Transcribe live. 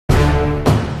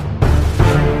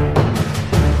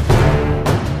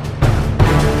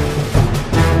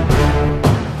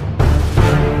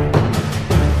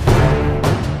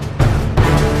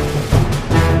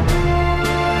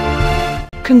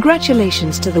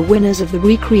Congratulations to the winners of the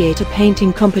Recreate a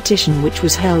Painting competition, which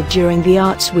was held during the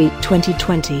Arts Week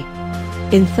 2020.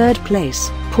 In third place,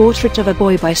 Portrait of a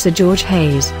Boy by Sir George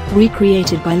Hayes,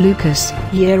 recreated by Lucas,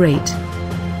 Year 8.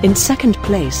 In second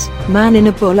place, Man in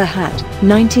a Bowler Hat,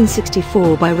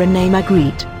 1964 by René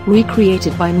Magritte,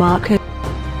 recreated by Marco,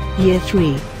 Year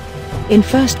 3. In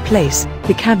first place,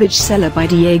 The Cabbage Seller by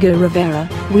Diego Rivera,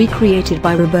 recreated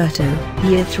by Roberto,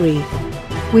 Year 3.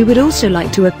 We would also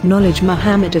like to acknowledge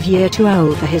Muhammad of Year 2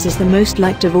 Owl for his is the most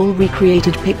liked of all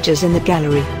recreated pictures in the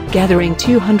gallery, gathering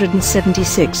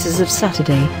 276 as of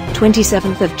Saturday,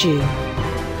 27th of June.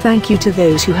 Thank you to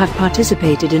those who have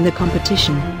participated in the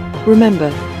competition. Remember,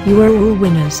 you are all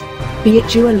winners. Be it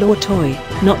jewel or toy,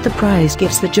 not the prize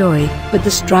gives the joy, but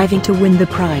the striving to win the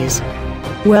prize.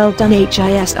 Well done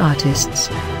HIS artists.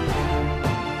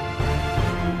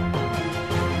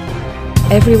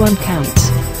 Everyone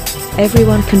counts.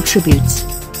 Everyone contributes.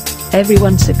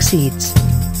 Everyone succeeds.